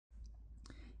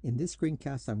In this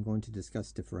screencast, I'm going to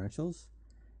discuss differentials,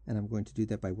 and I'm going to do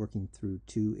that by working through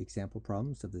two example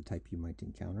problems of the type you might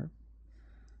encounter.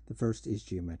 The first is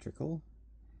geometrical,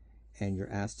 and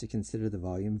you're asked to consider the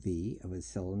volume V of a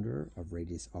cylinder of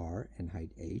radius r and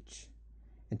height h,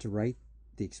 and to write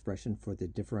the expression for the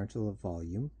differential of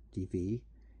volume, dV,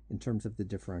 in terms of the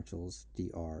differentials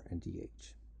dr and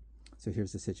dh. So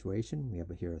here's the situation. We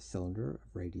have here a cylinder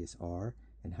of radius r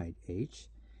and height h.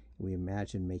 We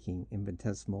imagine making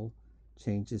infinitesimal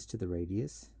changes to the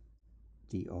radius,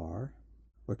 dr,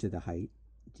 or to the height,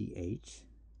 dh.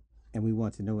 And we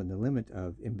want to know in the limit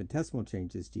of infinitesimal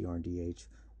changes, dr and dh,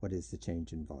 what is the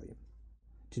change in volume.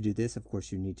 To do this, of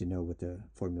course, you need to know what the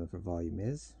formula for volume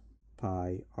is.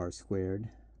 Pi r squared,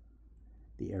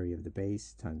 the area of the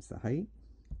base, times the height.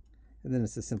 And then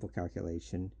it's a simple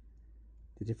calculation.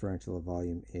 The differential of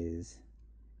volume is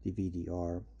dV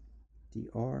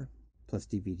dr plus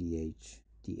dV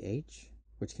dh,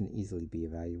 which can easily be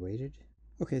evaluated.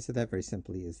 Okay, so that very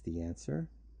simply is the answer.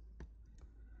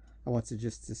 I want to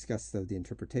just discuss, though, the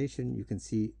interpretation. You can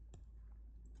see,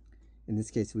 in this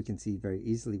case, we can see very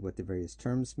easily what the various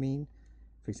terms mean.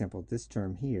 For example, this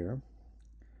term here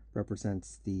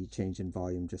represents the change in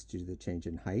volume just due to the change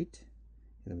in height.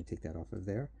 Let me take that off of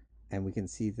there. And we can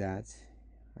see that,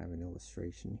 I have an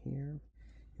illustration here.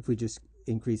 If we just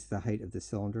increase the height of the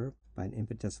cylinder by an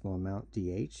infinitesimal amount,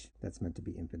 dh, that's meant to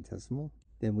be infinitesimal,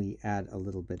 then we add a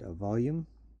little bit of volume,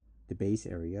 the base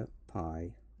area,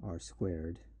 pi r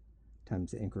squared,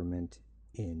 times the increment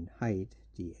in height,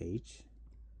 dh.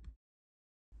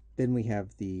 Then we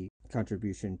have the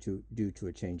contribution due to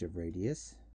a change of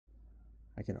radius.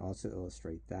 I can also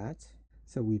illustrate that.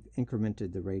 So we've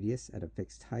incremented the radius at a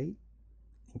fixed height,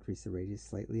 increased the radius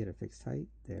slightly at a fixed height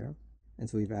there. And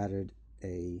so we've added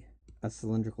a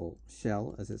cylindrical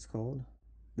shell, as it's called.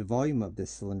 The volume of this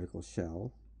cylindrical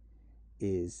shell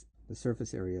is the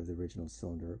surface area of the original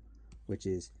cylinder, which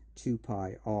is 2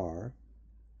 pi r.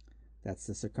 That's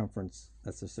the circumference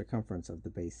of the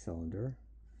base cylinder,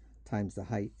 times the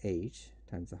height h,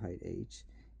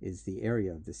 is the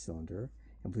area of this cylinder.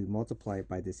 And if we multiply it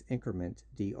by this increment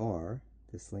dr,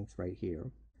 this length right here,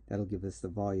 that'll give us the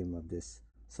volume of this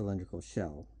cylindrical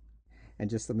shell.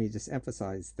 And let me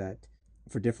emphasize that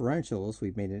for differentials,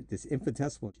 we've made this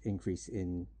infinitesimal increase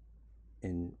in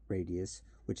radius,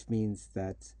 which means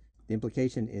that the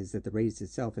implication is that the radius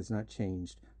itself has not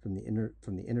changed from the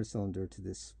inner cylinder to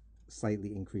this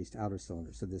slightly increased outer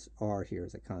cylinder. So this r here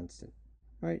is a constant.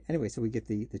 All right, anyway, so we get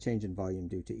the change in volume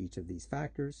due to each of these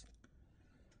factors.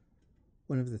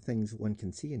 One of the things one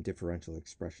can see in differential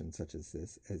expressions such as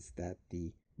this is that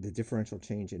the differential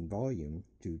change in volume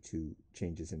due to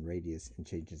changes in radius and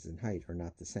changes in height are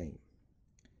not the same.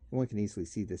 And one can easily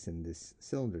see this in this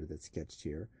cylinder that's sketched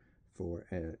here. For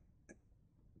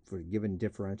given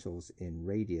differentials in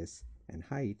radius and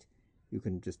height, you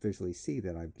can just visually see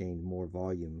that I've gained more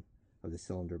volume of the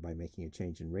cylinder by making a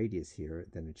change in radius here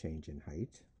than a change in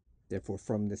height. Therefore,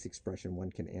 from this expression,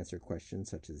 one can answer questions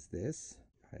such as this.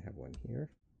 I have one here.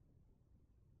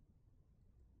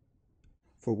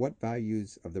 For what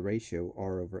values of the ratio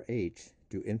r over h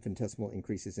do infinitesimal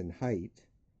increases in height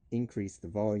increase the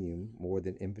volume more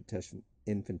than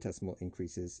infinitesimal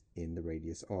increases in the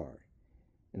radius r?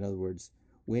 In other words,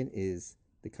 when is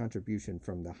the contribution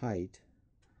from the height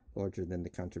larger than the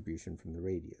contribution from the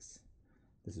radius?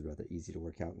 This is rather easy to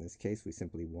work out in this case. We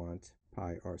simply want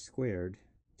pi r squared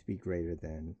to be greater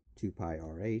than 2 pi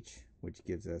rh, which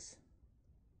gives us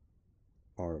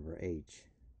r over h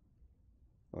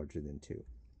larger than 2.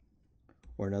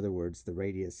 Or in other words, the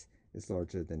radius is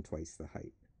larger than twice the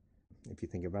height. If you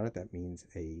think about it, that means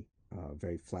a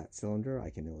very flat cylinder. I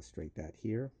can illustrate that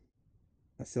here.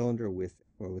 A cylinder with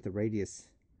a radius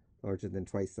larger than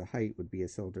twice the height would be a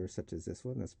cylinder such as this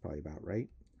one. That's probably about right.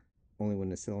 Only when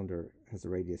the cylinder has a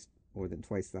radius more than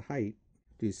twice the height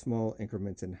do small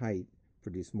increments in height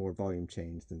produce more volume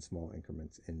change than small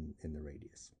increments in the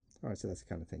radius. All right, so that's the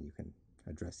kind of thing you can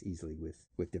address easily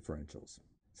with differentials.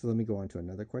 So let me go on to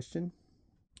another question.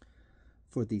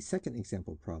 For the second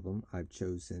example problem, I've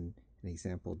chosen an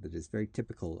example that is very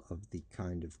typical of the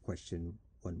kind of question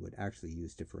one would actually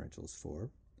use differentials for.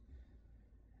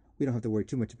 We don't have to worry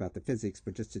too much about the physics,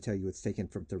 but just to tell you, it's taken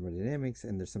from thermodynamics,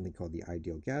 and there's something called the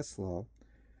ideal gas law,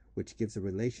 which gives a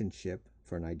relationship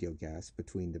for an ideal gas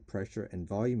between the pressure and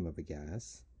volume of a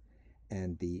gas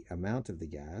and the amount of the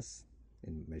gas,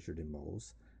 measured in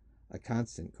moles, a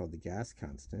constant called the gas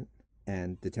constant,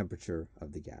 and the temperature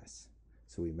of the gas.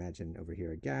 So we imagine over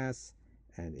here a gas,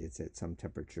 and it's at some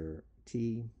temperature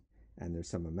T, and there's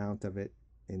some amount of it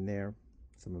in there,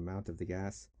 some amount of the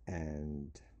gas, and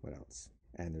what else?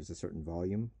 and there's a certain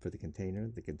volume for the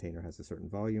container has a certain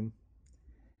volume,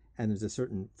 and there's a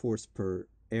certain force per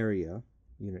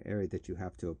unit area that you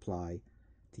have to apply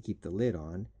to keep the lid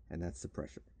on, and that's the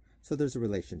pressure. So there's a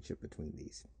relationship between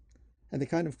these. And the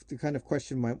kind of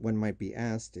question one might be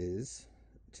asked is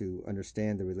to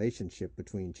understand the relationship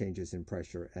between changes in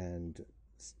pressure and,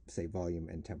 say, volume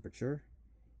and temperature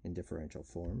in differential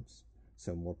forms.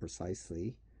 So more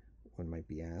precisely, one might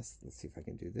be asked, let's see if I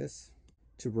can do this,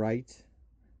 to write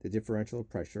the differential of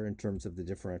pressure in terms of the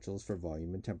differentials for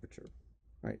volume and temperature.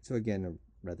 All right, so again, a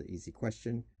rather easy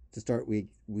question. To start, we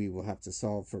will have to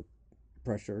solve for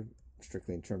pressure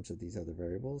strictly in terms of these other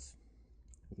variables.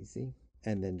 Easy.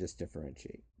 And then just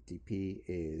differentiate. dP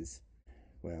is,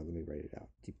 well, let me write it out.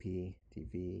 dP,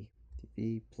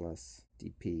 dV plus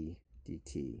dP,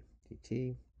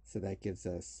 dt. So that gives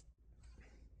us,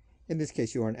 in this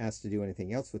case, you aren't asked to do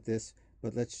anything else with this,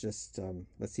 but let's just,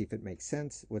 let's see if it makes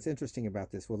sense. What's interesting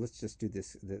about this, well, let's just do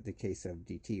this, the case of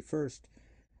dt first.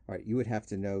 All right, you would have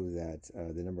to know that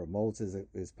the number of moles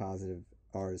is positive,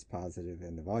 R is positive,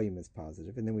 and the volume is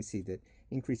positive. And then we see that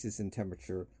increases in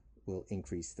temperature will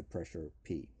increase the pressure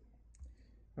P.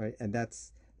 All right, and that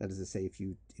is to say, if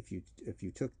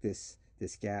you took this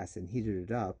gas and heated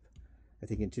it up, I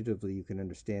think intuitively you can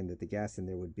understand that the gas in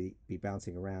there would be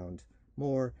bouncing around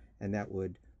more, and that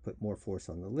would put more force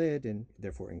on the lid and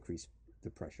therefore increase the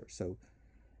pressure. So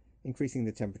increasing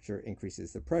the temperature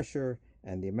increases the pressure,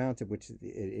 and the amount at which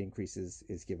it increases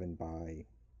is given by,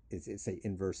 is say,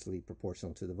 inversely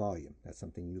proportional to the volume. That's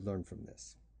something you learn from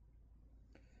this.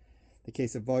 The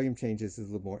case of volume changes is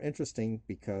a little more interesting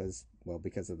because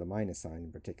of the minus sign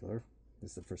in particular.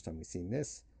 This is the first time we've seen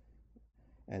this,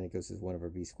 and it goes as 1 over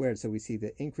v squared. So we see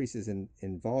that increases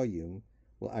in volume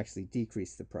will actually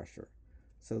decrease the pressure.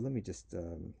 So let me just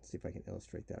see if I can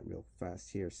illustrate that real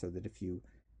fast here, so that if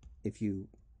you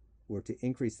were to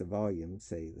increase the volume,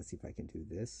 say, let's see if I can do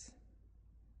this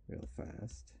real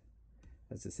fast.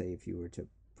 As to say, if you were to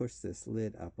push this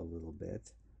lid up a little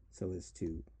bit so as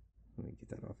to, let me get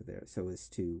that off of there, so as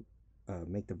to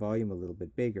make the volume a little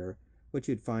bit bigger, what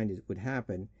you'd find would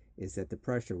happen is that the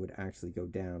pressure would actually go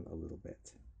down a little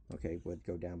bit. Okay, would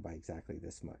go down by exactly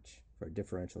this much. For a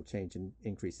differential change in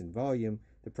increase in volume,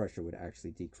 the pressure would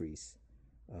actually decrease,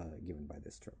 given by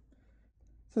this term.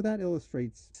 So that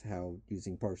illustrates how,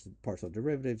 using partial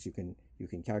derivatives, you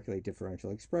can calculate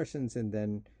differential expressions, and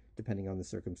then, depending on the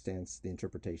circumstance, the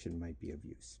interpretation might be of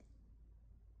use.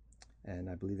 And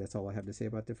I believe that's all I have to say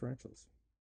about differentials.